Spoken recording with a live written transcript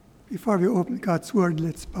Before we open God's Word,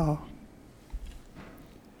 let's bow.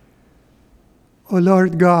 O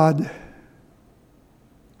Lord God,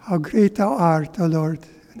 how great thou art, O Lord,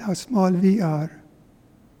 and how small we are.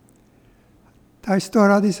 Thy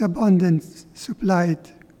storehouse is abundant, supplied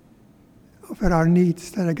for our needs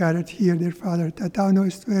that are gathered here, dear Father, that thou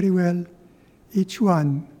knowest very well each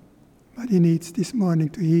one what he needs this morning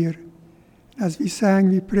to hear. As we sang,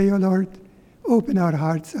 we pray, O Lord, open our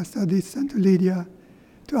hearts as thou didst unto Lydia,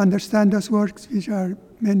 to understand those works which are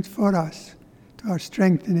meant for us, to our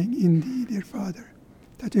strengthening in thee, dear Father,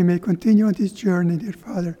 that we may continue on this journey, dear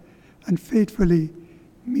Father, and faithfully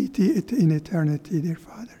meet thee in eternity, dear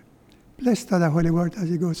Father. Bless thou the holy word as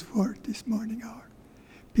it goes forth this morning hour.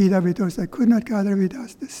 Be thou with those that could not gather with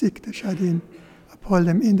us, the sick, the shut in. Uphold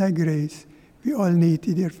them in thy grace. We all need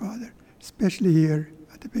thee, dear Father, especially here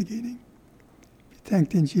at the beginning. We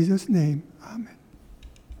thank thee in Jesus' name. Amen.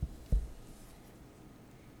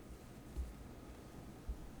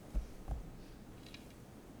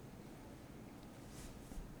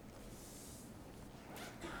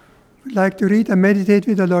 We'd like to read and meditate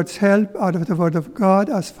with the Lord's help out of the Word of God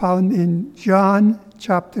as found in John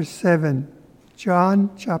chapter 7. John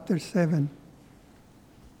chapter 7.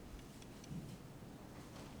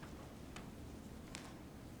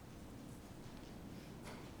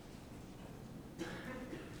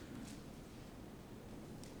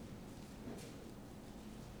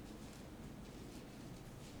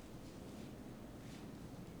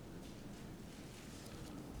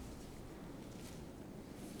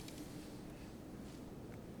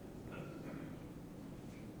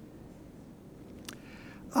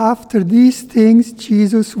 After these things,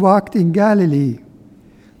 Jesus walked in Galilee,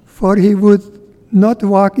 for he would not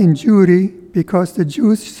walk in Jewry, because the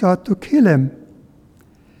Jews sought to kill him.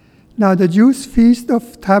 Now the Jews' feast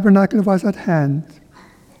of tabernacle was at hand.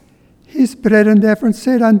 His brethren therefore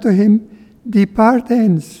said unto him, Depart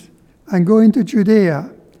hence, and go into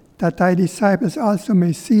Judea, that thy disciples also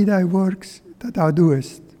may see thy works that thou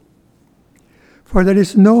doest. For there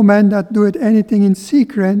is no man that doeth anything in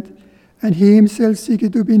secret, and he himself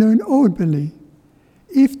seeketh to be known openly.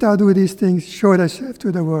 If thou do these things, show thyself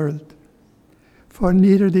to the world. For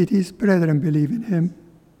neither did his brethren believe in him.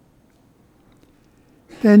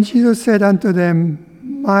 Then Jesus said unto them,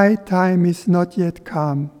 My time is not yet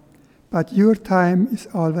come, but your time is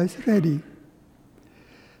always ready.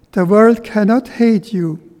 The world cannot hate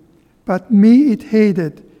you, but me it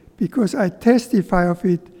hated, because I testify of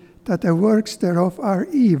it, that the works thereof are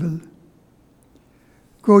evil.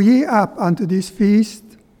 Go ye up unto this feast.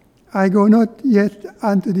 I go not yet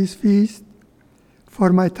unto this feast,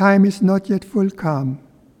 for my time is not yet full come.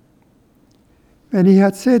 When he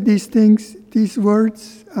had said these things, these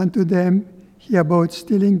words unto them, he abode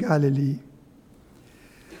still in Galilee.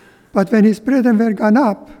 But when his brethren were gone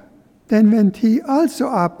up, then went he also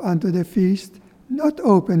up unto the feast, not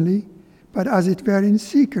openly, but as it were in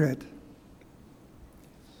secret.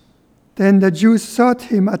 Then the Jews sought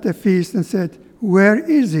him at the feast and said, Where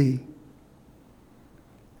is he?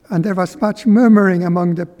 And there was much murmuring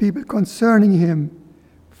among the people concerning him.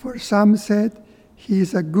 For some said, He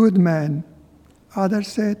is a good man. Others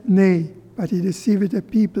said, Nay, but he deceiveth the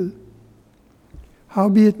people.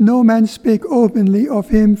 Howbeit no man spake openly of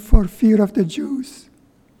him for fear of the Jews.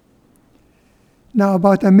 Now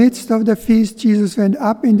about the midst of the feast Jesus went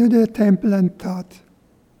up into the temple and taught.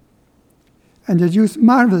 And the Jews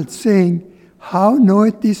marveled, saying, How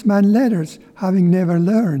knoweth this man letters, having never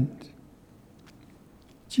learned?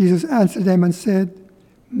 Jesus answered them and said,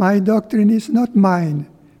 My doctrine is not mine,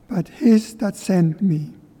 but his that sent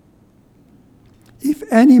me. If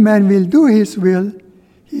any man will do his will,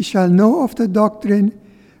 he shall know of the doctrine,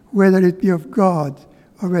 whether it be of God,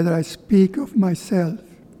 or whether I speak of myself.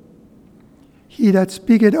 He that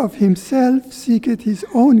speaketh of himself seeketh his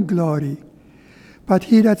own glory, but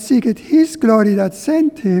he that seeketh his glory that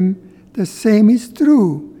sent him, the same is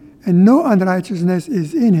true, and no unrighteousness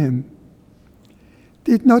is in him.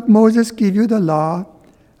 Did not Moses give you the law,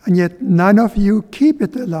 and yet none of you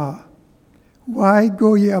keepeth the law? Why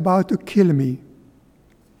go ye about to kill me?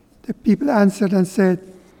 The people answered and said,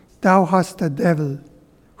 Thou hast a devil.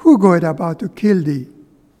 Who goeth about to kill thee?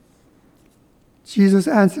 Jesus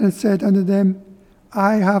answered and said unto them,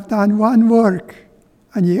 I have done one work,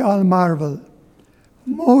 and ye all marvel.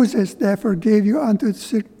 Moses therefore gave you unto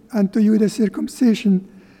you the circumcision,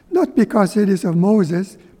 not because it is of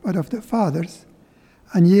Moses, but of the fathers.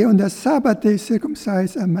 And ye on the Sabbath day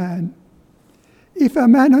circumcise a man. If a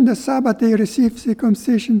man on the Sabbath day receive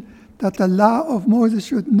circumcision, that the law of Moses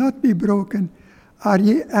should not be broken, are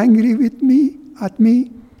ye angry at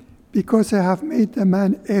me, because I have made the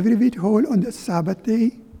man every whit whole on the Sabbath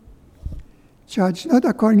day? Judge not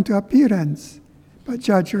according to appearance, but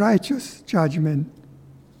judge righteous judgment.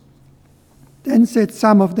 Then said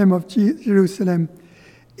some of them of Jerusalem,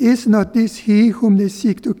 Is not this he whom they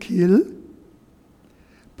seek to kill?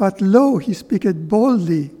 But lo, he speaketh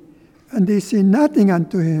boldly, and they say nothing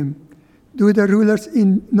unto him. Do the rulers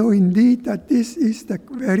know indeed that this is the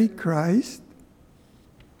very Christ?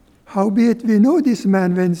 Howbeit we know this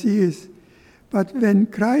man whence he is, but when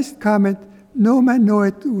Christ cometh, no man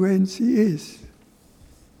knoweth whence he is.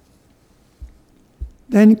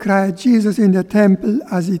 Then cried Jesus in the temple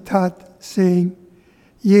as he taught, saying,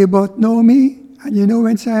 Ye both know me, and ye know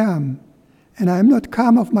whence I am. And I am not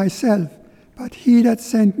come of myself, but he that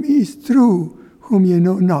sent me is true, whom ye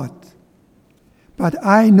know not. But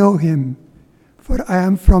I know him, for I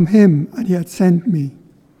am from him, and he hath sent me.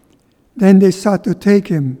 Then they sought to take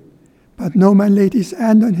him, but no man laid his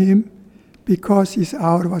hand on him, because his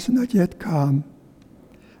hour was not yet come.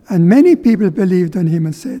 And many people believed on him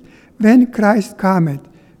and said, When Christ cometh,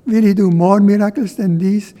 will he do more miracles than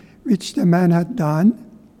these which the man had done?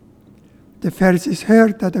 The Pharisees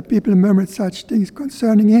heard that the people murmured such things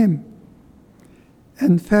concerning him.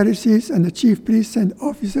 And Pharisees and the chief priests sent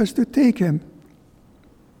officers to take him.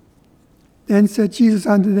 Then said Jesus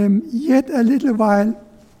unto them, Yet a little while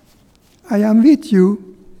I am with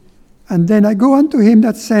you, and then I go unto him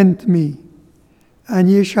that sent me. And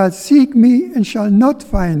ye shall seek me, and shall not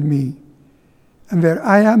find me. And where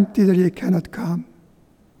I am, thither ye cannot come.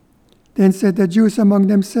 Then said the Jews among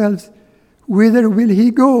themselves, Whither will he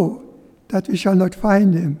go, that we shall not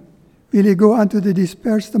find him? Will he go unto the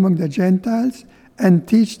dispersed among the Gentiles, and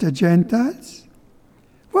teach the Gentiles?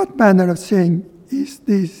 What manner of saying is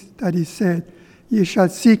this that he said, Ye shall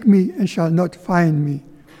seek me, and shall not find me,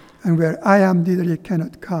 and where I am, thither ye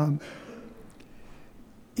cannot come?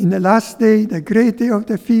 In the last day, the great day of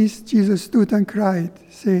the feast, Jesus stood and cried,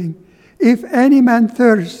 saying, If any man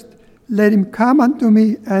thirst, let him come unto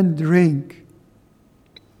me and drink.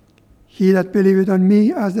 He that believeth on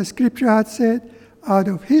me, as the scripture hath said, out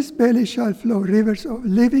of his belly shall flow rivers of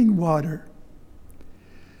living water.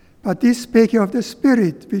 But this spake he of the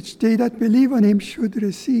Spirit, which they that believe on him should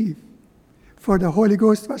receive. For the Holy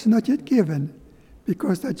Ghost was not yet given,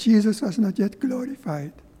 because that Jesus was not yet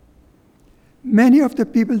glorified. Many of the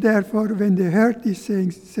people, therefore, when they heard these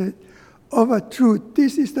sayings, said, Of a truth,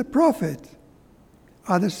 this is the prophet.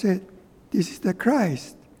 Others said, This is the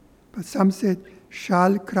Christ. But some said,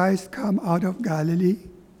 Shall Christ come out of Galilee?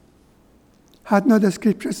 Had not the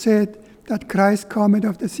scripture said that Christ cometh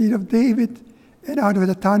of the seed of David, and out of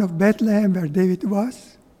the town of Bethlehem where David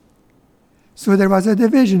was? So there was a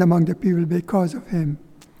division among the people because of him.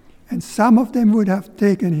 And some of them would have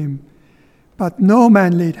taken him, but no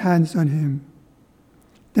man laid hands on him.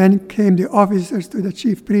 Then came the officers to the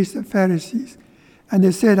chief priests and Pharisees, and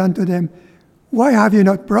they said unto them, Why have you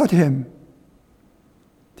not brought him?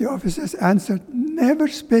 The officers answered, Never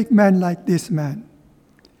spake man like this man.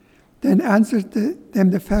 Then answered them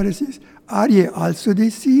the Pharisees, Are ye also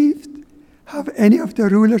deceived? Have any of the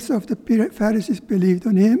rulers of the Pharisees believed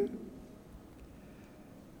on him?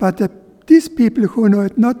 But these people who know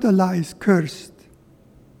it not the lie is cursed.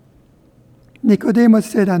 Nicodemus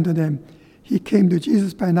said unto them, he came to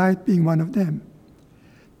Jesus by night, being one of them.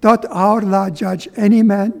 Doth our law judge any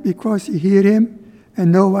man because he hear him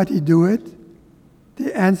and know what he doeth?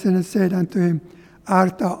 They answered and said unto him,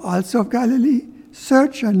 Art thou also of Galilee?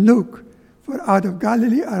 Search and look, for out of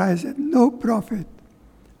Galilee ariseth no prophet.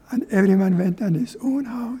 And every man went unto his own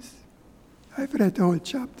house. I've read the whole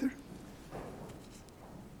chapter.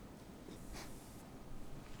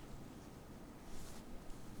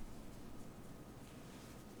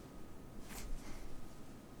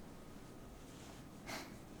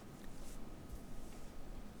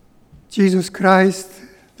 Jesus Christ,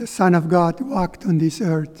 the Son of God, walked on this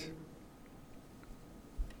earth.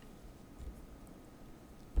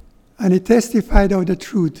 And he testified of the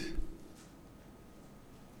truth.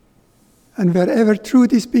 And wherever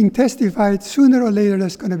truth is being testified, sooner or later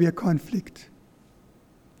there's going to be a conflict.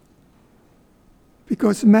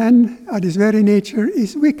 Because man, at his very nature,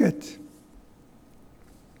 is wicked.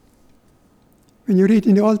 When you read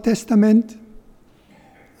in the Old Testament,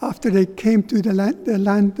 after they came to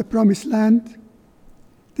the promised land,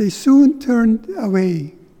 they soon turned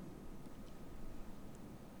away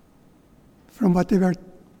from what they were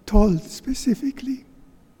told specifically.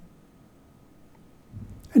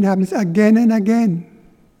 And it happens again and again.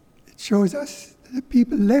 It shows us that the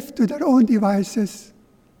people left to their own devices,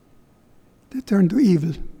 they turn to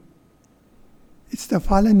evil. It's the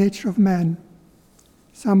fallen nature of man.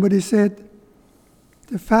 Somebody said,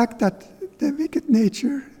 the fact that the wicked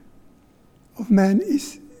nature of man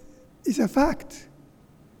is is a fact,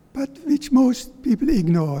 but which most people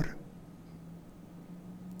ignore.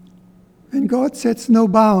 When God sets no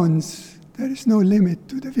bounds, there is no limit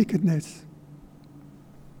to the wickedness.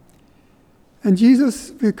 And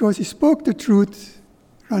Jesus, because he spoke the truth,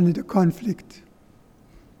 ran into conflict.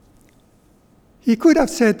 He could have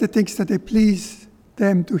said the things that they pleased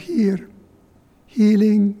them to hear,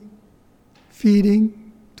 healing,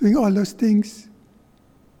 feeding, doing all those things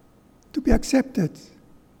to be accepted.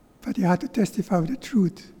 But he had to testify of the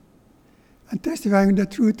truth. And testifying the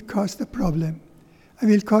truth caused a problem.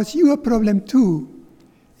 And will cause you a problem too.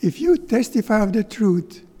 If you testify of the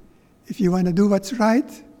truth, if you want to do what's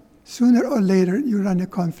right, sooner or later you run a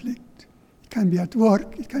conflict. It can be at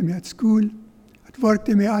work, it can be at school. At work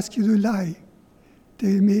they may ask you to lie.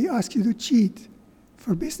 They may ask you to cheat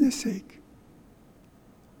for business sake.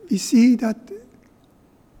 We see that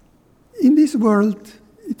in this world,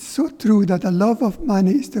 it's so true that the love of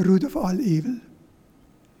money is the root of all evil.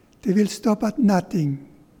 They will stop at nothing,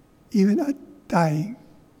 even at dying.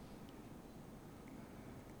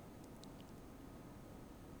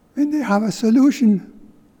 When they have a solution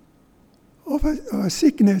of a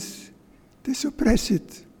sickness, they suppress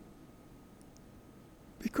it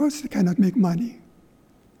because they cannot make money.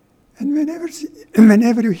 And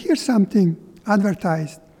whenever you hear something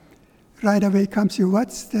advertised, right away comes you,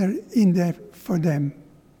 what's there in there for them?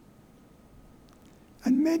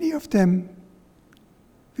 And many of them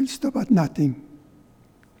will stop at nothing.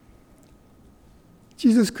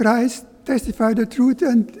 Jesus Christ testified the truth,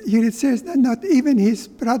 and here it says that not even his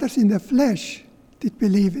brothers in the flesh did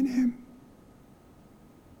believe in him.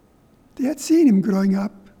 They had seen him growing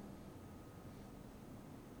up.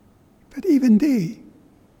 But even they,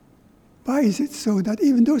 why is it so that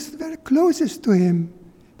even those that were closest to him,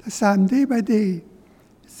 the psalm day by day,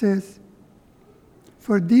 says,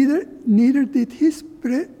 for neither did his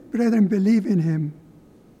brethren believe in him.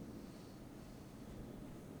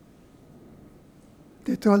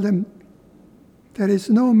 They told them, there is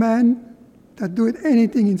no man that doeth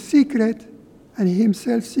anything in secret, and he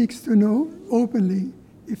himself seeks to know openly.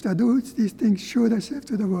 If thou doest these things, show thyself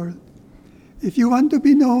to the world. If you want to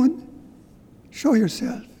be known, show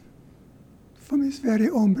yourself from his very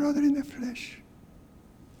own brother in the flesh.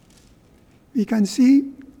 We can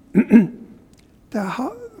see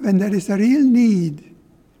when there is a real need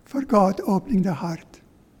for God opening the heart.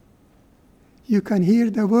 You can hear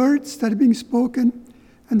the words that are being spoken,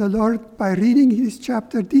 and the Lord, by reading this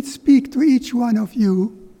chapter, did speak to each one of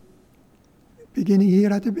you, beginning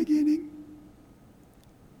here at the beginning.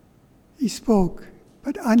 He spoke,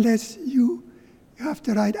 but unless you have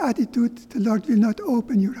the right attitude, the Lord will not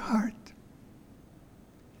open your heart.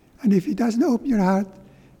 And if he doesn't open your heart,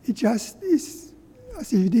 it just is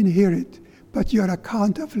as if you didn't hear it, but you are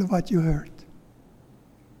accountable for what you heard.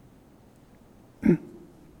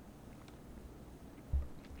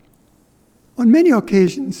 On many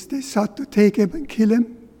occasions, they sought to take him and kill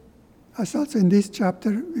him, as also in this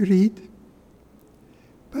chapter we read.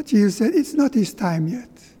 But Jesus said, it's not his time yet.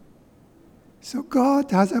 So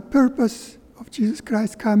God has a purpose of Jesus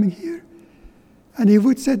Christ coming here, and he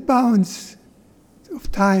would set bounds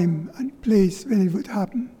of time and place when it would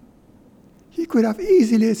happen. He could have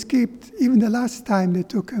easily escaped even the last time they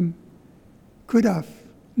took him. Could have,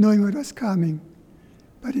 knowing what was coming.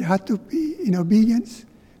 But it had to be in obedience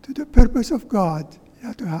to the purpose of God. It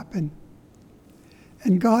had to happen.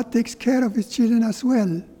 And God takes care of his children as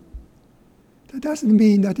well. That doesn't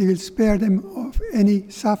mean that he will spare them of any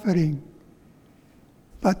suffering.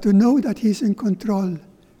 But to know that he's in control, and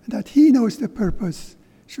that he knows the purpose,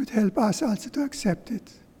 should help us also to accept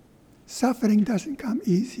it. Suffering doesn't come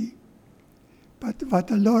easy. But what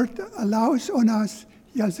the Lord allows on us,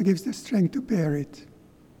 he also gives the strength to bear it.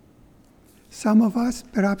 Some of us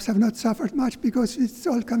perhaps have not suffered much because it's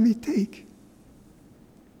all can we take.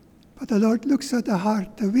 But the Lord looks at the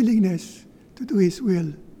heart, the willingness to do his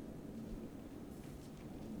will.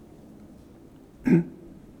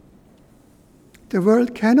 The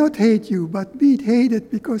world cannot hate you, but be it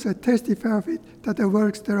hated because I testify of it, that the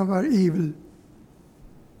works thereof are evil.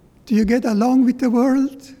 Do you get along with the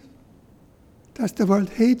world? Does the world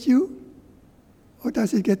hate you? Or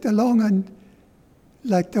does it get along and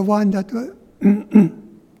like the one that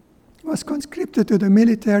was conscripted to the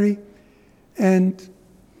military, and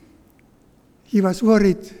he was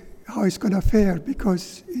worried how he's going to fare,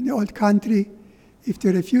 because in the old country, if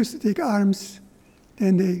they refused to take arms,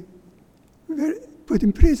 then they were put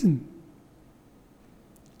in prison.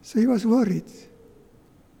 So he was worried.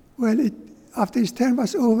 Well, after his term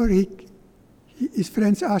was over, his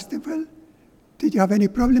friends asked him, well, did you have any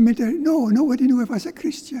problem with it? No, nobody knew I was a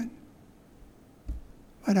Christian.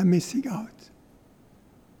 but are missing out.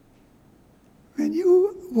 When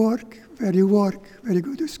you work, where you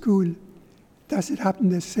go to school, does it happen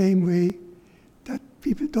the same way that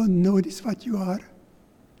people don't notice what you are?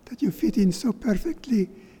 That you fit in so perfectly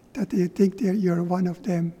that they think you're one of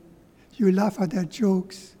them. You laugh at their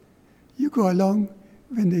jokes. You go along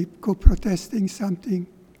when they go protesting something.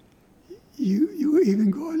 You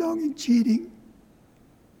even go along in cheating.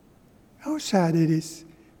 How sad it is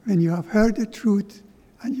when you have heard the truth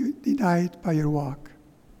and you deny it by your walk.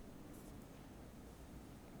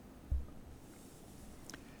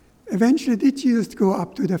 Eventually, did Jesus go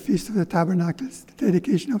up to the Feast of the Tabernacles, the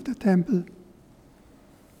dedication of the temple?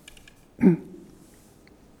 And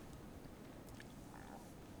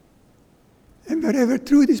wherever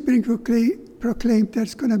truth is being proclaimed,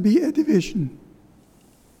 there's going to be a division.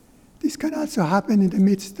 This can also happen in the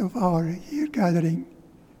midst of our here gathering.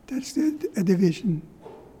 There's a division.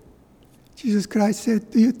 Jesus Christ said,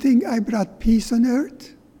 "Do you think I brought peace on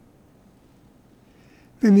earth?"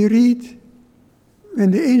 When we read,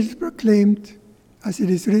 when the angels proclaimed, as it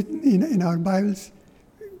is written in our Bibles,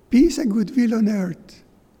 peace and goodwill on earth.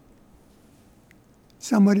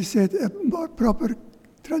 Somebody said a more proper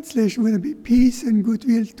translation would be peace and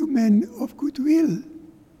goodwill to men of goodwill.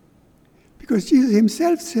 Because Jesus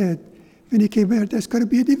himself said, when he came here, there's going to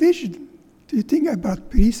be a division. Do you think I brought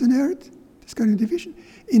peace on earth? There's going to be a division.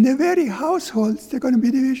 In the very households, there are going to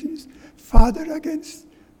be divisions. Father against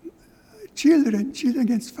children, children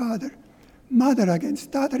against father, mother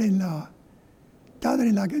against daughter-in-law,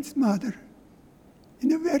 daughter-in-law against mother. In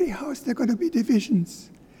the very house, there are going to be divisions.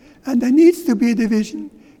 And there needs to be a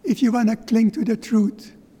division if you want to cling to the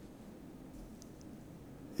truth.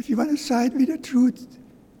 If you want to side with the truth,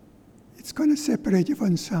 it's going to separate you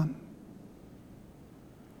from some.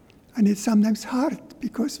 And it's sometimes hard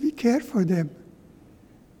because we care for them.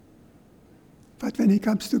 But when it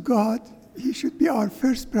comes to God, He should be our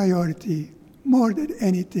first priority, more than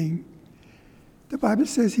anything. The Bible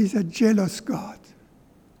says He's a jealous God.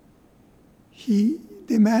 He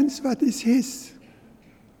demands what is His.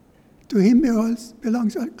 To Him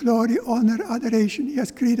belongs all glory, honor, adoration. He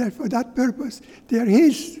has created for that purpose. They are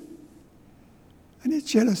His. And He's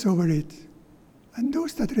jealous over it. And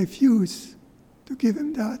those that refuse to give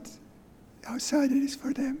Him that, how sad it is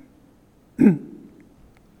for them.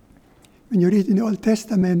 When you read in the Old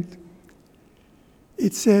Testament,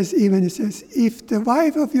 it says, if the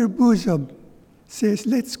wife of your bosom says,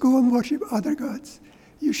 let's go and worship other gods,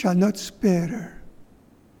 you shall not spare her.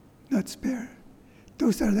 Not spare her.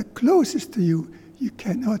 Those that are the closest to you, you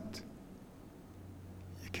cannot.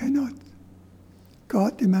 You cannot.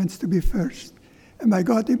 God demands to be first. And by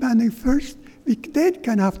God demanding first, we then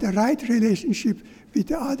can have the right relationship with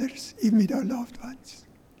the others, even with our loved ones.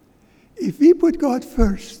 If we put God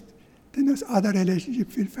first, then those other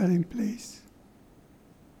relationships will fall in place.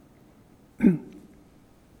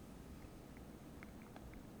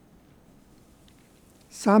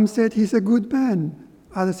 Some said he's a good man.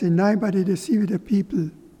 Others say, nobody deceive the people.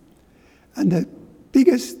 And the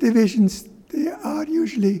biggest divisions, they are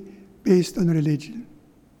usually based on religion.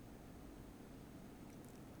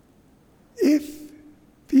 If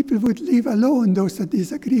people would leave alone those that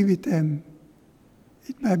disagree with them,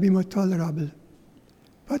 it might be more tolerable.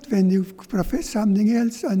 But when you profess something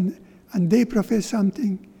else and they profess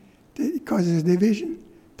something, it causes a division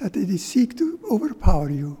that they seek to overpower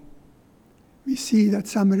you. We see that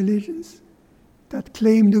some religions that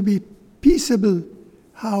claim to be peaceable,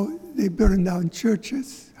 how they burn down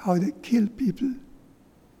churches, how they kill people.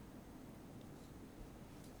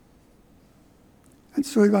 And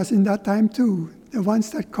so it was in that time too. The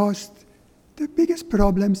ones that caused the biggest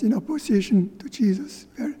problems in opposition to Jesus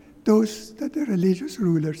were those that are religious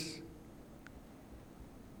rulers.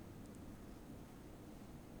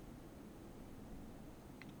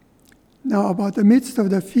 Now about the midst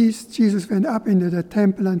of the feast, Jesus went up into the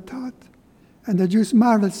temple and taught. And the Jews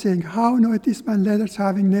marveled, saying, how knoweth this man letters,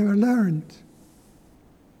 having never learned?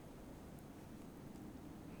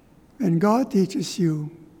 When God teaches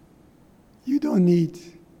you, you don't need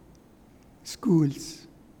schools.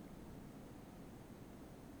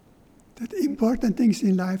 The important things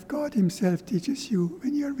in life, God Himself teaches you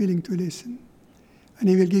when you are willing to listen. And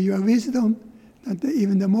He will give you a wisdom that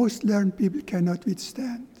even the most learned people cannot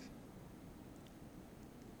withstand.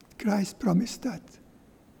 Christ promised that.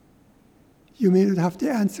 You may not have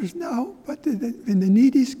the answers now, but when the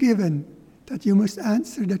need is given, that you must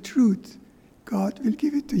answer the truth, God will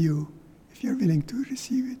give it to you if you're willing to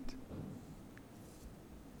receive it.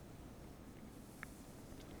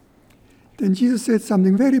 Then Jesus said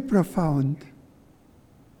something very profound.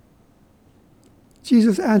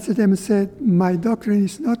 Jesus answered them and said, "My doctrine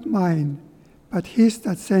is not mine, but his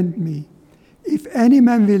that sent me. If any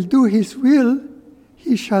man will do his will,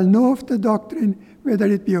 he shall know of the doctrine, whether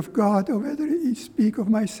it be of God or whether I speak of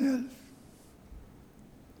myself."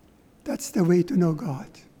 That's the way to know God.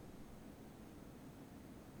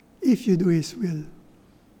 If you do his will.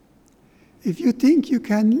 If you think you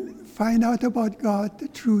can find out about God, the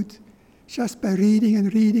truth, just by reading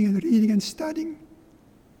and reading and reading and studying,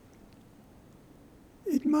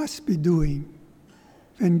 it must be doing.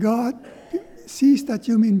 When God sees that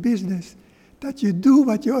you mean business, that you do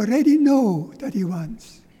what you already know that he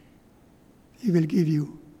wants, he will give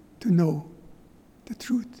you to know the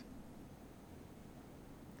truth.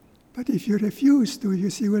 But if you refuse to, you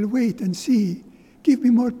say, "Well, wait and see. Give me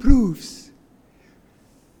more proofs."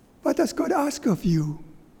 What does God ask of you?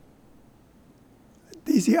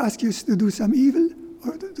 Does he ask you to do some evil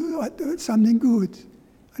or to do something good?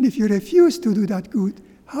 And if you refuse to do that good,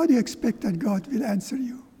 how do you expect that God will answer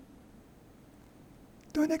you?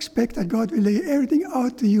 Don't expect that God will lay everything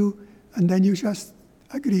out to you and then you just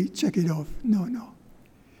agree, check it off. No.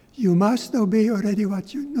 You must obey already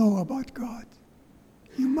what you know about God.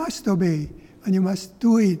 You must obey and you must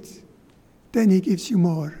do it. Then he gives you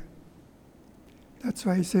more. That's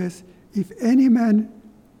why he says, if any man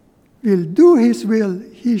will do his will,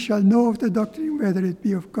 he shall know of the doctrine, whether it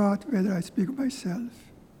be of God, whether I speak of myself.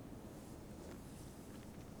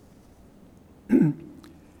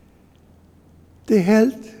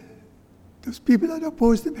 Those people that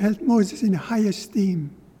opposed him held Moses in high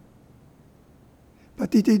esteem.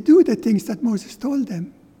 But did they do the things that Moses told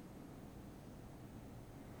them?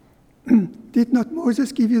 Did not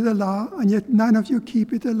Moses give you the law, and yet none of you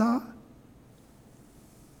keep it the law?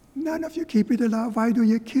 None of you keep it the law. Why do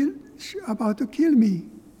you about to kill me?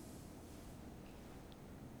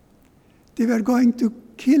 They were going to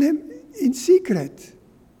kill him in secret.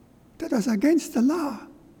 That was against the law.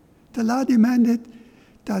 The law demanded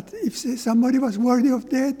that if somebody was worthy of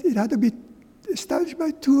death, it had to be established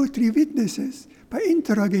by 2 or 3 witnesses, by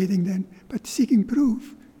interrogating them, by seeking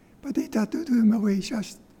proof. But they tried to do him away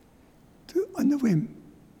just on the whim.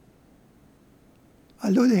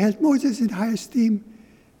 Although they held Moses in high esteem,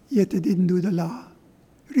 yet they didn't do the law.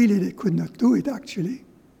 Really, they could not do it, actually.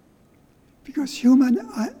 Because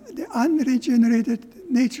the unregenerated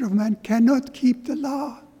nature of man cannot keep the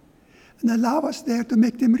law. And the law was there to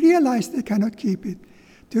make them realize they cannot keep it,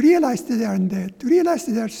 to realize that they are dead, to realize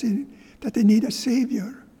that they are sinning, that they need a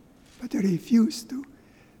Savior. But they refused to.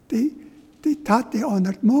 They thought they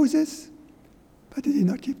honored Moses, but they did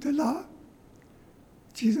not keep the law.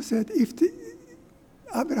 Jesus said,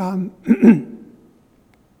 Abraham,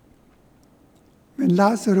 when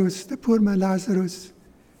Lazarus, the poor man Lazarus,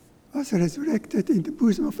 was resurrected in the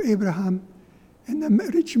bosom of Abraham, and the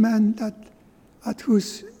rich man at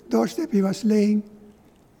whose doorstep he was laying,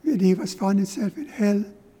 when he was found himself in hell,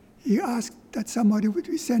 he asked that somebody would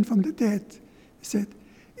be sent from the dead. He said,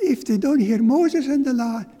 if they don't hear Moses and the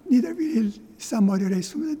law, neither will somebody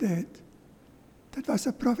raise from the dead. That was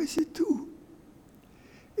a prophecy too.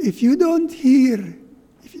 If you don't heed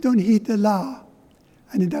the law,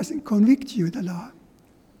 and it doesn't convict you, the law,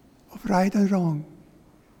 of right and wrong,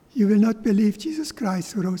 you will not believe Jesus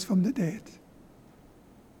Christ who rose from the dead.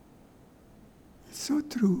 It's so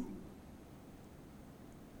true.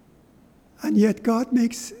 And yet God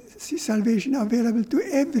makes his salvation available to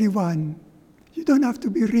everyone. You don't have to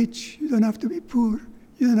be rich. You don't have to be poor.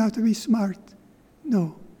 You don't have to be smart.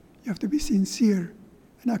 No, you have to be sincere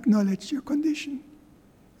and acknowledge your condition.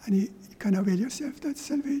 And you can avail yourself that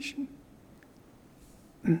salvation.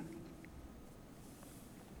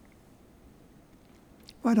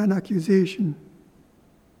 What an accusation.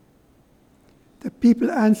 The people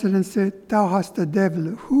answered and said, "Thou hast the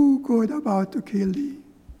devil. Who goeth about to kill thee?"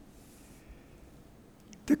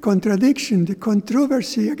 The contradiction, the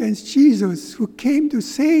controversy against Jesus, who came to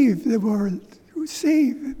save the world, who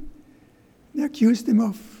saved him. They accused him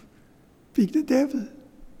of being the devil.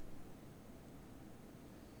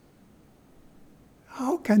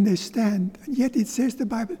 How can they stand? And yet it says the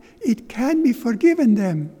Bible, it can be forgiven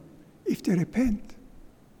them if they repent.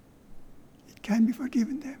 It can be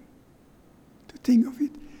forgiven them. To think of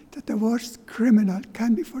it, that the worst criminal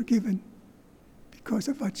can be forgiven because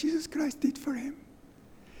of what Jesus Christ did for him.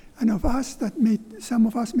 And of us, some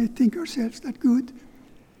of us may think ourselves that good.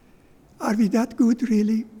 Are we that good,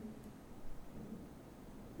 really?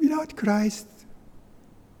 Without Christ,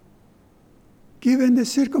 given the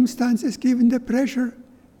circumstances, given the pressure,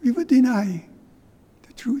 we would deny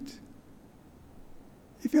the truth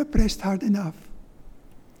if we are pressed hard enough.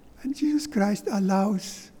 And Jesus Christ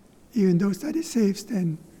allows even those that he saves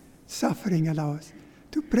then suffering allows,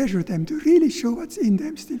 to pressure them, to really show what's in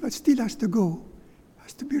them still, but still has to go,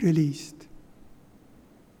 has to be released.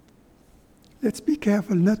 Let's be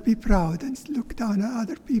careful, not be proud and look down at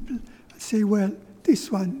other people and say, well,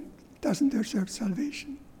 this one doesn't deserve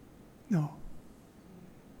salvation. No.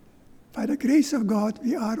 By the grace of God,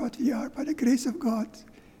 we are what we are. By the grace of God,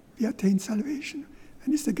 we attain salvation.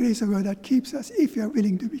 And it's the grace of God that keeps us if we are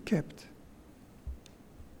willing to be kept.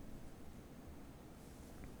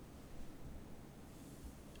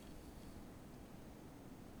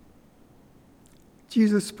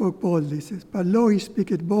 Jesus spoke boldly, says, but lo, he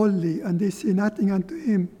speaketh boldly, and they say nothing unto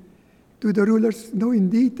him. Do the rulers know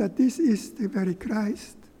indeed that this is the very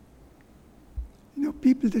Christ? You know,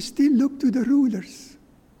 people, they still look to the rulers.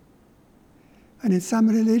 And in some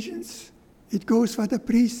religions, it goes what the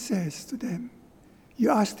priest says to them.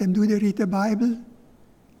 You ask them, do they read the Bible?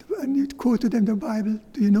 And you quote to them the Bible.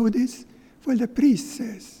 Do you know this? Well, the priest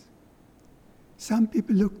says. Some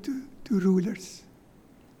people look to rulers.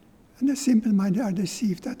 And the simple-minded are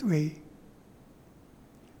deceived that way.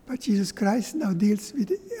 But Jesus Christ now deals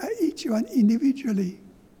with each one individually.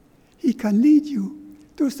 He can lead you.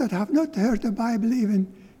 Those that have not heard the Bible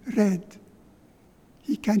even read,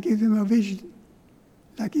 he can give them a vision,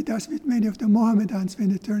 like he does with many of the Mohammedans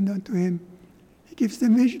when they turn unto him. He gives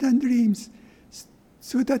them vision and dreams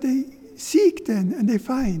so that they seek then and they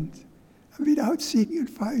find. And without seeking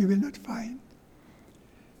you will not find.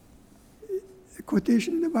 A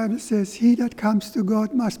quotation in the Bible says, he that comes to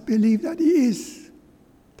God must believe that he is,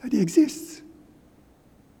 that he exists,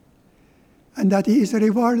 and that he is a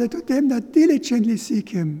rewarder to them that diligently seek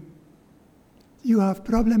him. You have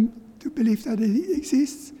problem to believe that he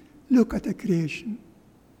exists? Look at the creation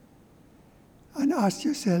and ask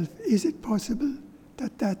yourself, is it possible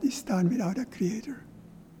that that is done without a creator?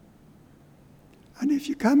 And if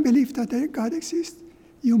you can't believe that God exists,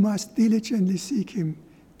 you must diligently seek him.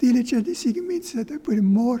 Diligently seeking means that I put a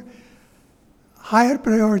more higher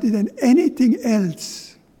priority than anything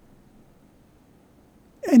else.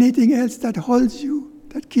 Anything else that holds you,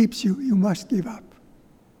 that keeps you, you must give up.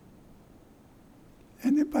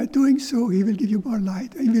 And by doing so, he will give you more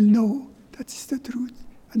light. And you will know that is the truth,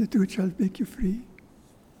 and the truth shall make you free.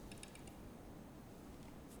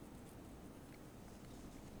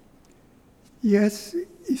 Yes,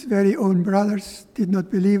 his very own brothers did not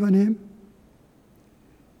believe on him.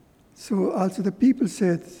 So also the people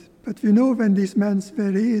said, but we know when this man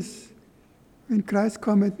where he is. When Christ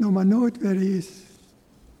cometh, no man knoweth where he is.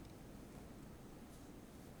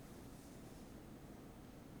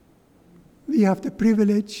 We have the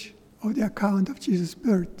privilege of the account of Jesus'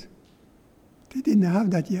 birth. They didn't have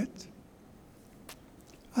that yet.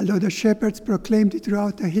 Although the shepherds proclaimed it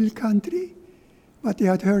throughout the hill country, what they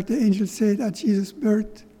had heard the angels say at Jesus'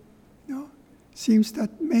 birth, seems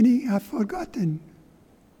that many have forgotten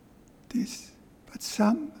this, but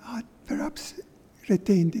some had perhaps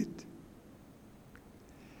retained it.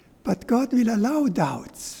 But God will allow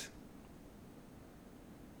doubts.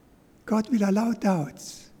 God will allow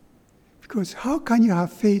doubts. Because how can you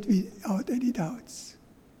have faith without any doubts?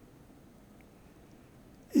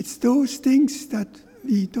 It's those things that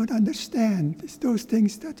we don't understand. It's those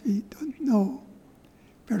things that we don't know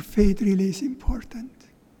where faith really is important.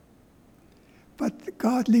 But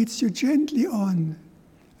God leads you gently on.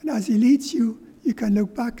 And as he leads you, you can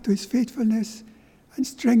look back to his faithfulness and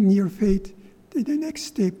strengthen your faith to the next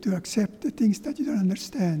step to accept the things that you don't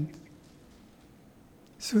understand.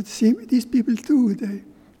 So these people too,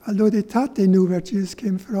 although they thought they knew where Jesus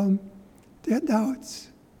came from, they had doubts.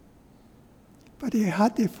 But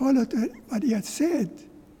had they followed what he had said,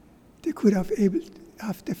 they could have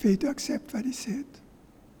the faith to accept what he said.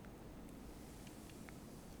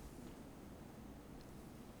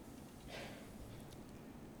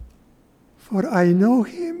 For I know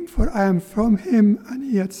him, for I am from him, and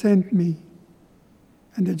he had sent me.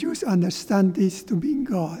 And the Jews understand this to be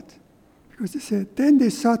God. Because they said, then they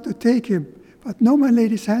sought to take him, but no man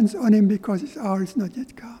laid his hands on him because his hour is not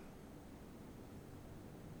yet come.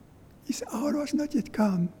 His hour was not yet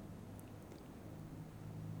come.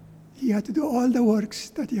 He had to do all the works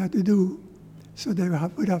that he had to do, so they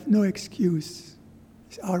would have no excuse.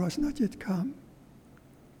 His hour was not yet come.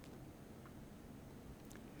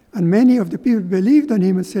 And many of the people believed on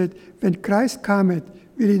him and said, when Christ cometh,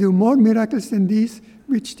 will he do more miracles than these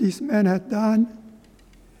which this man had done?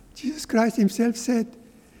 Jesus Christ himself said,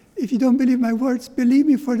 if you don't believe my words, believe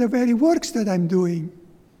me for the very works that I'm doing.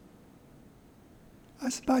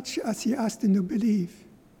 As much as he asked them to believe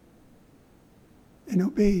and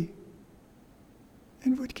obey,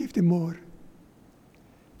 and would give them more.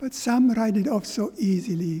 But some write it off so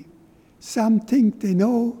easily. Some think they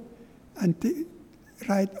know, and they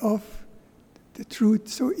write off the truth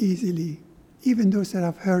so easily. Even those that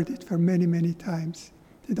have heard it for many, many times,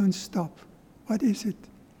 they don't stop. What is it?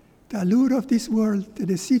 The allure of this world, the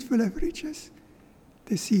deceitful of riches,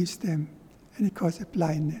 deceives them, and it causes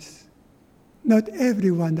blindness. Not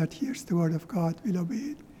everyone that hears the word of God will obey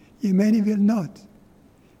it. Yet many will not.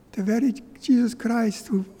 The very Jesus Christ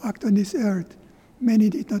who walked on this earth, many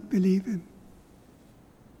did not believe him.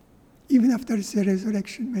 Even after his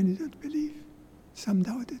resurrection, many did not believe. Some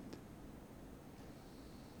doubted.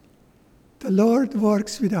 The Lord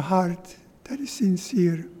works with a heart that is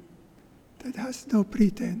sincere, that has no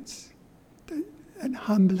pretense, an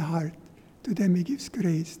humble heart. To them he gives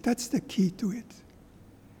grace. That's the key to it.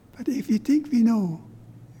 But if we think we know,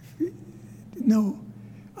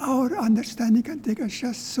 our understanding can take us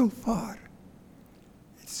just so far.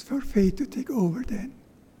 It's for faith to take over then.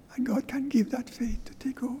 And God can give that faith to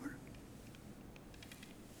take over.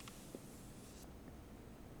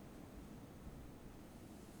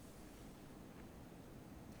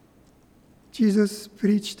 Jesus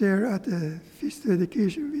preached there at the Feast of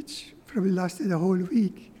Dedication, which probably lasted a whole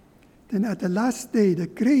week. Then at the last day, the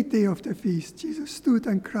great day of the feast, Jesus stood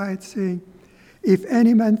and cried, saying, "If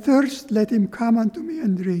any man thirst, let him come unto me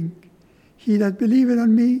and drink. He that believeth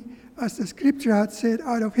on me, as the scripture hath said,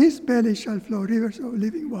 out of his belly shall flow rivers of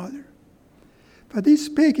living water." But this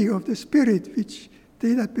speaking of the Spirit, which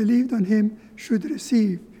they that believed on him should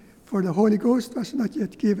receive, for the Holy Ghost was not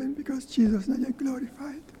yet given, because Jesus was not yet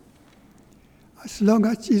glorified. As long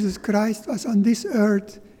as Jesus Christ was on this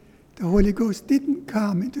earth, the Holy Ghost didn't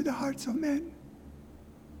come into the hearts of men.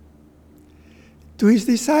 To his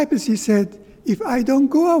disciples he said, "If I don't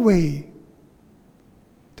go away,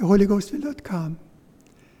 the Holy Ghost will not come."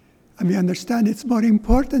 And we understand it's more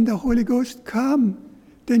important the Holy Ghost come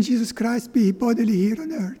than Jesus Christ be bodily here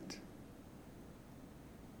on earth.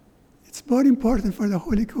 It's more important for the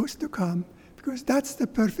Holy Ghost to come, because that's the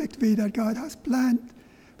perfect way that God has planned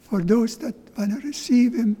for those that want to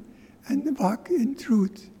receive him and walk in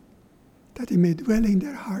truth, that he may dwell in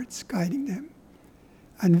their hearts, guiding them.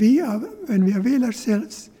 And when we avail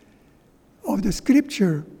ourselves of the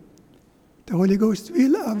Scripture, the Holy Ghost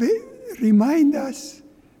will remind us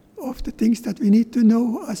of the things that we need to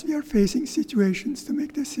know as we are facing situations to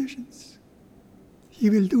make decisions. He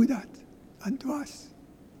will do that unto us.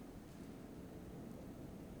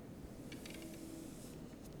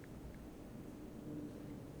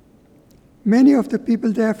 Many of the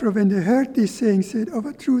people, therefore, when they heard this saying, said, "Of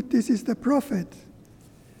a truth, this is the prophet."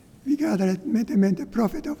 We gather that they meant the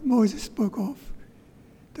prophet of Moses spoke of.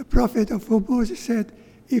 The prophet of whom Moses said,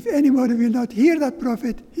 "If anybody will not hear that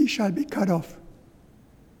prophet, he shall be cut off."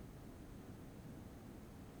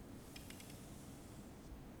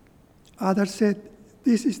 Others said,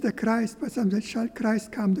 "This is the Christ," but some said, "Shall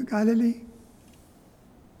Christ come to Galilee?"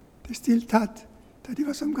 They still thought that he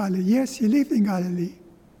was from Galilee. Yes, he lived in Galilee.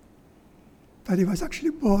 But he was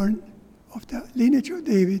actually born of the lineage of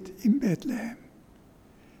David in Bethlehem.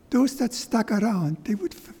 Those that stuck around, they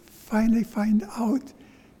would finally find out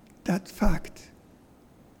that fact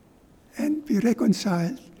and be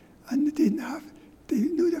reconciled. And they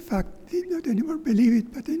knew the fact, they did not anymore believe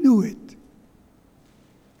it, but they knew it.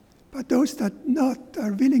 But those that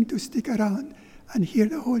are willing to stick around and hear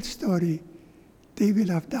the whole story, they will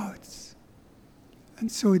have doubts.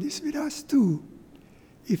 And so it is with us too.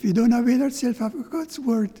 If we don't avail ourselves of God's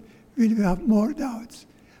word, we will have more doubts.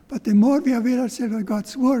 But the more we avail ourselves of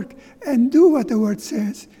God's work and do what the word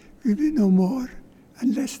says, we will know more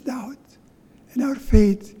and less doubt. And our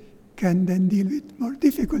faith can then deal with more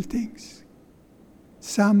difficult things.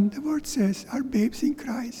 Some, the word says, are babes in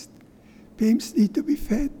Christ. Babes need to be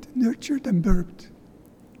fed, nurtured, and birthed.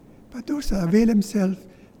 But those that avail themselves,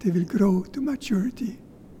 they will grow to maturity.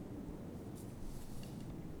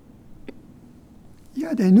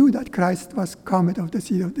 Yeah, they knew that Christ was coming of the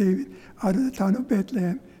seed of David, out of the town of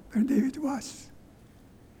Bethlehem, where David was.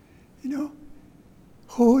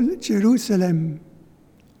 Whole Jerusalem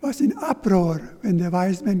was in uproar when the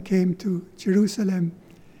wise men came to Jerusalem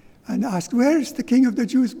and asked, "Where is the King of the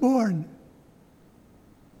Jews born?"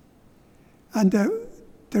 And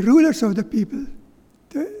the rulers of the people,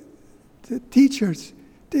 the teachers,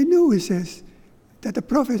 they knew, he says, that the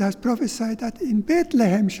prophet has prophesied that in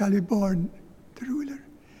Bethlehem shall be born the ruler.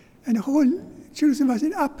 And the whole Jerusalem was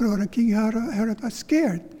in uproar, and King Herod was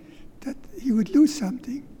scared that he would lose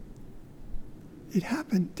something. It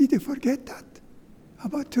happened. Did they forget that?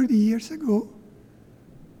 About 30 years ago.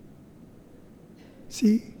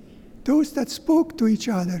 See, those that spoke to each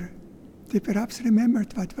other, they perhaps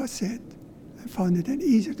remembered what was said and found it then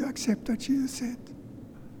easier to accept what Jesus said.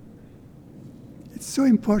 It's so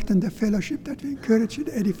important, the fellowship, that we encourage and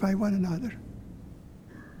edify one another.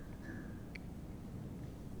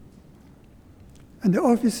 And the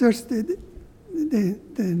officers, then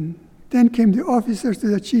came the officers to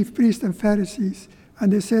the chief priests and Pharisees,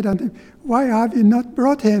 and they said unto him, Why have you not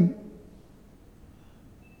brought him?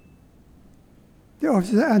 The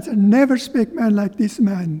officer answered, Never spake man like this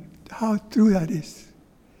man. How true that is.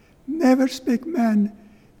 Never spake man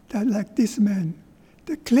that like this man.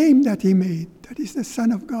 The claim that he made, that he's the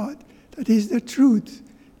Son of God, that he's the truth,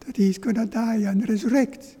 that he's going to die and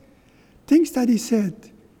resurrect. Things that he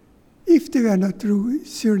said, if they were not true,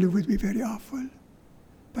 surely would be very awful.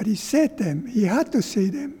 But he said them, he had to say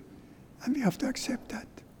them, and we have to accept that.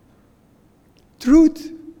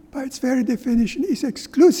 Truth, by its very definition, is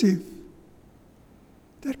exclusive.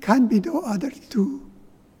 There can be no other two.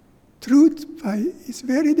 Truth, by its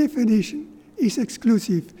very definition, is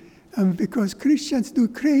exclusive. And because Christians do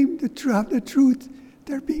claim to have the truth,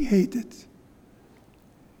 they're being hated.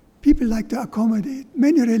 People like to accommodate.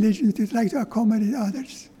 Many religions like to accommodate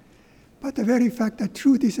others. But the very fact that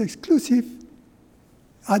truth is exclusive,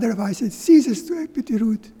 otherwise it ceases to be the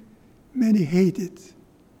truth, many hate it.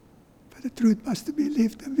 But the truth must be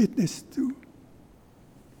lived and witnessed to.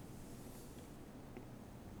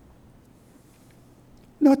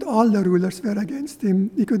 Not all the rulers were against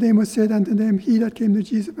him. Nicodemus said unto them, He that came to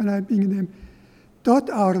Jesus and I being them,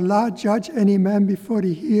 Doth our law judge any man before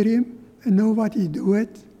he hear him and know what he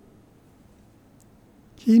doeth?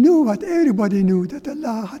 He knew what everybody knew, that the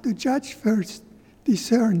law had to judge first,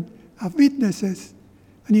 discern, have witnesses.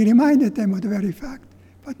 And he reminded them of the very fact.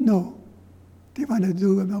 But no, they want to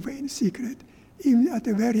do him away in secret, even at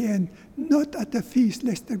the very end, not at the feast,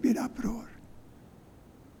 lest there be an uproar.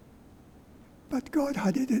 But God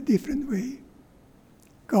had it a different way.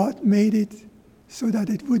 God made it so that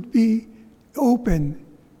it would be open,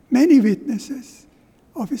 many witnesses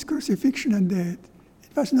of his crucifixion and death.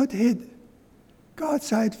 It was not hid. God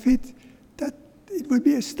saw it fit that it would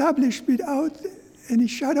be established without any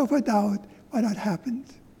shadow of a doubt what had happened,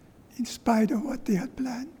 in spite of what they had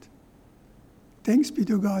planned. Thanks be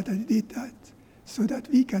to God that he did that, so that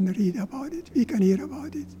we can read about it, we can hear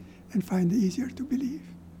about it, and find it easier to believe.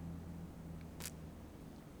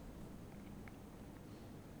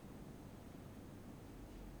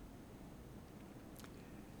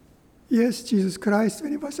 Yes, Jesus Christ,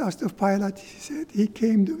 when he was asked of Pilate, he said he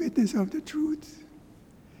came to witness of the truth.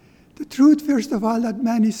 The truth, first of all, that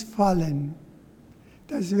man is fallen.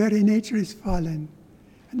 That his very nature is fallen.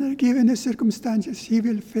 And that given the circumstances, he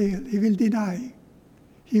will fail, he will deny.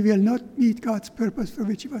 He will not meet God's purpose for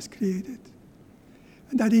which he was created.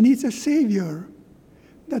 And that he needs a Savior.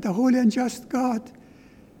 That the holy and just God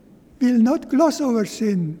will not gloss over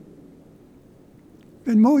sin.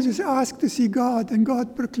 When Moses asked to see God, and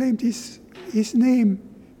God proclaimed his name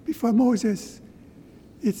before Moses,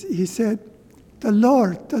 he said, the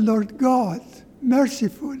Lord God,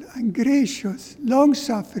 merciful and gracious,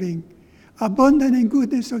 long-suffering, abundant in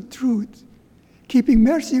goodness of truth, keeping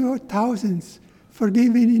mercy over thousands,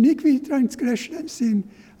 forgiving iniquity, transgression, and sin,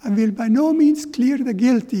 and will by no means clear the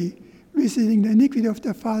guilty, visiting the iniquity of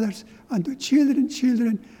the fathers unto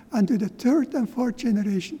children, unto the third and fourth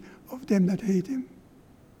generation of them that hate him.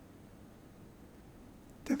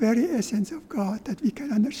 The very essence of God that we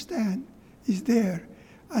can understand is there,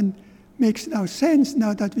 and makes now sense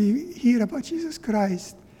now that we hear about Jesus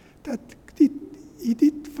Christ, that he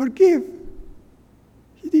did forgive.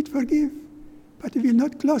 He did forgive, but he will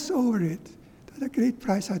not gloss over it, that a great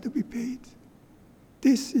price had to be paid.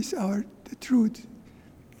 This is the truth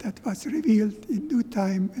that was revealed in due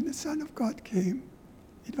time when the Son of God came.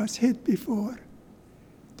 It was hid before.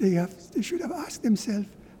 They should have asked themselves,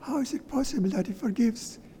 how is it possible that he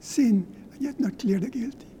forgives sin and yet not clear the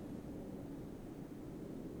guilty?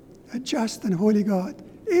 A just and holy God.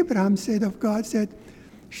 Abraham said of God,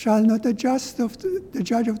 shall not the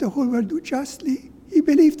judge of the whole world do justly? He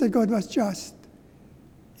believed that God was just,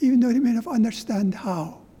 even though he may not understand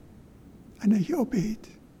how. And then he obeyed.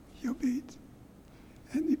 He obeyed.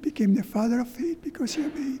 And he became the father of faith because he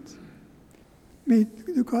obeyed. May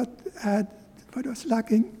God add what was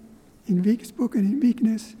lacking in weak spoken in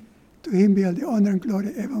weakness. To him be all the honor and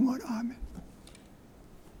glory evermore. Amen.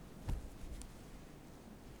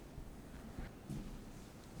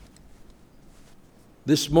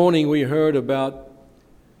 This morning we heard about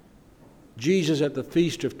Jesus at the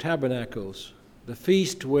Feast of Tabernacles, the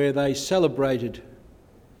feast where they celebrated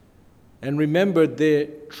and remembered their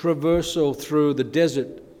traversal through the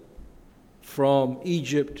desert from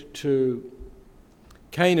Egypt to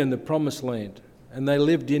Canaan, the Promised Land. And they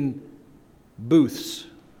lived in booths.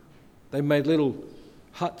 They made little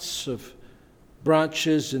huts of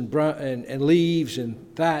branches and leaves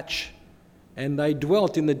and thatch, and they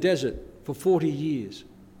dwelt in the desert for 40 years.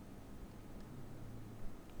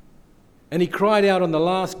 And he cried out on the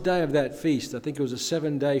last day of that feast, I think it was a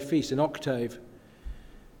 7-day feast, an octave,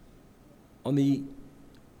 on the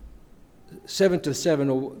 7th to 7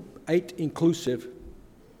 or 8 inclusive,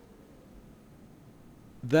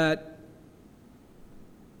 that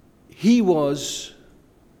he was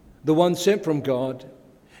the one sent from God,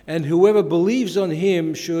 and whoever believes on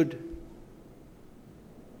him should,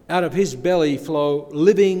 out of his belly, flow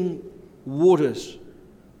living waters.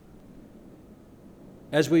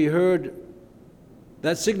 As we heard,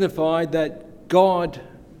 that signified that God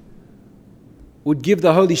would give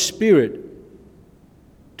the Holy Spirit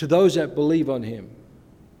to those that believe on him.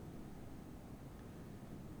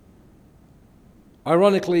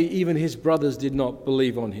 Ironically, even his brothers did not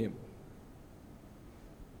believe on him.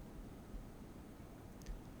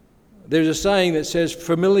 There's a saying that says,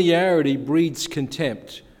 familiarity breeds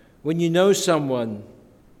contempt. When you know someone,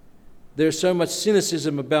 there's so much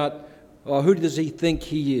cynicism about, oh, who does he think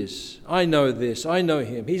he is? I know this, I know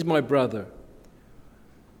him, he's my brother.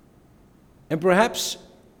 And perhaps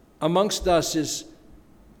amongst us is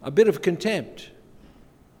a bit of contempt.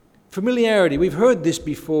 Familiarity, we've heard this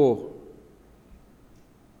before.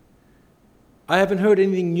 I haven't heard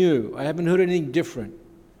anything new, I haven't heard anything different,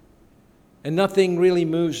 and nothing really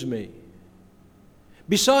moves me.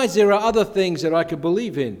 Besides, there are other things that I could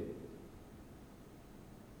believe in.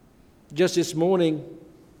 Just this morning,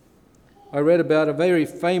 I read about a very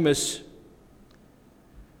famous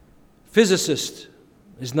physicist.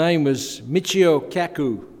 His name was Michio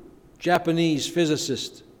Kaku, Japanese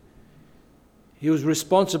physicist. He was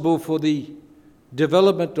responsible for the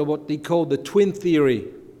development of what they called the twin theory,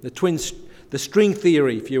 the string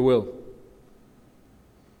theory, if you will.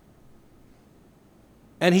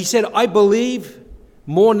 And he said, I believe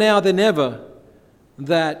more now than ever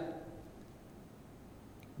that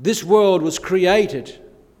this world was created.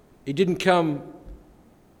 It didn't come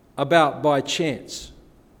about by chance.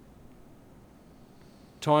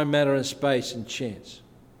 Time, matter, and space and chance.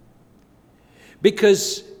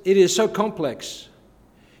 Because it is so complex.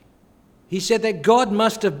 He said that God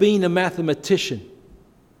must have been a mathematician.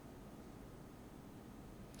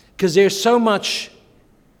 Because there's so much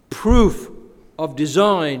proof of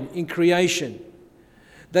design in creation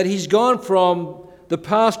that he's gone from the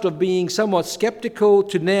past of being somewhat skeptical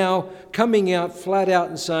to now coming out flat out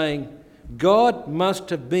and saying, God must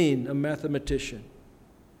have been a mathematician.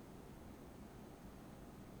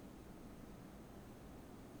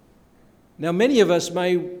 Now, many of us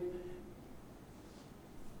may,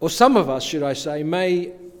 or some of us, should I say,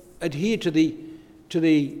 may adhere to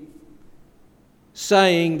the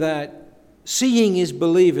saying that seeing is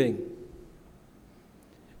believing.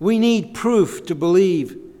 We need proof to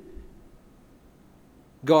believe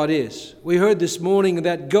God is. We heard this morning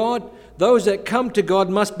that God, those that come to God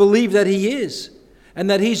must believe that He is, and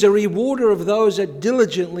that He's a rewarder of those that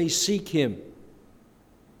diligently seek Him.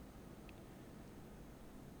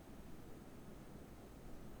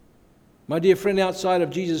 My dear friend, outside of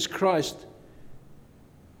Jesus Christ,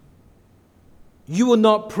 you will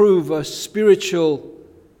not prove a spiritual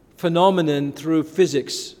phenomenon through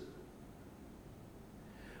physics.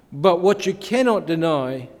 But what you cannot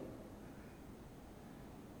deny,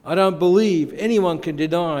 I don't believe anyone can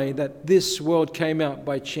deny that this world came out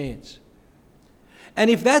by chance. And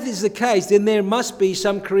if that is the case, then there must be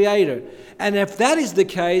some creator. And if that is the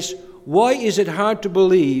case, why is it hard to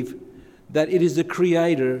believe that it is the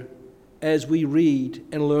creator as we read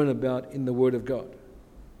and learn about in the Word of God?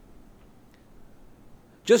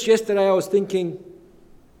 Just yesterday I was thinking,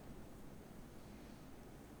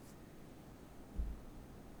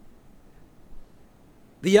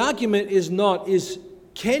 the argument is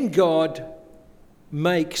can God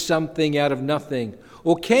make something out of nothing?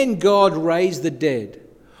 Or can God raise the dead?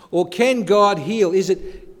 Or can God heal?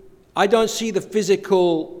 I don't see the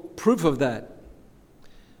physical proof of that.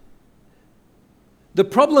 The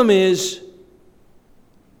problem is,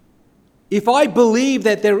 if I believe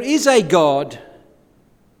that there is a God,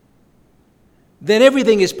 then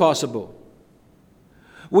everything is possible.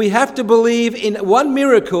 We have to believe in one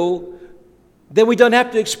miracle, then we don't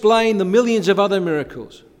have to explain the millions of other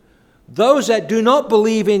miracles. Those that do not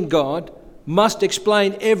believe in God must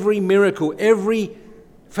explain every miracle, every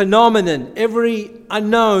phenomenon, every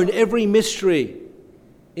unknown, every mystery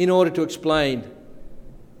in order to explain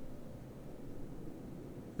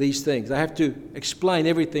these things. They have to explain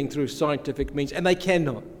everything through scientific means, and they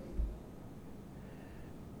cannot.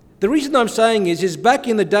 The reason I'm saying is back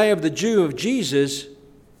in the day of the Jew of Jesus,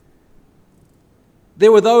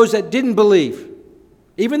 there were those that didn't believe.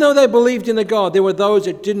 Even though they believed in a God, there were those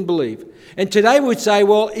that didn't believe. And today we'd say,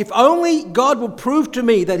 well, if only God will prove to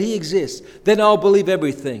me that he exists, then I'll believe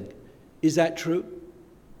everything. Is that true?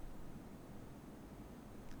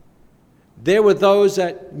 There were those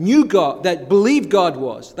that knew God, that believed God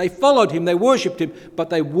was. They followed him, they worshipped him, but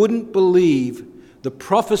they wouldn't believe the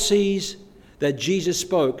prophecies that Jesus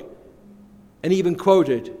spoke and even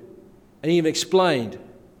quoted and even explained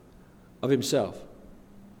of himself.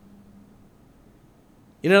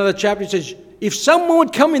 In another chapter it says, if someone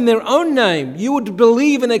would come in their own name, you would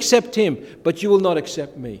believe and accept him, but you will not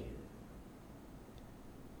accept me.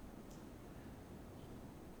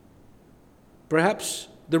 Perhaps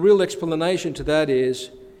the real explanation to that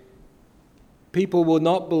is people will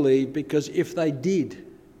not believe because if they did,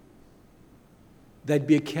 they'd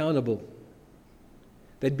be accountable.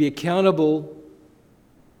 They'd be accountable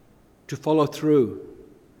to follow through.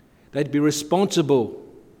 They'd be responsible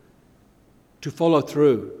to follow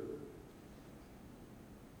through.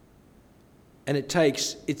 And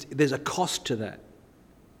there's a cost to that.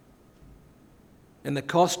 And the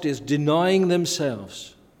cost is denying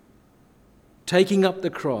themselves, taking up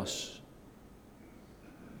the cross,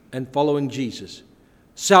 and following Jesus.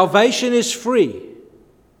 Salvation is free.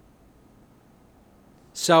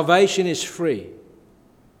 Salvation is free,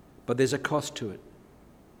 but there's a cost to it.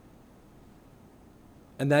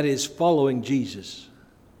 And that is following Jesus,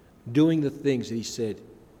 doing the things that he said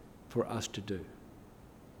for us to do.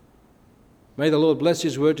 May the Lord bless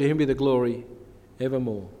his word. To him be the glory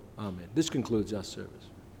evermore. Amen. This concludes our service.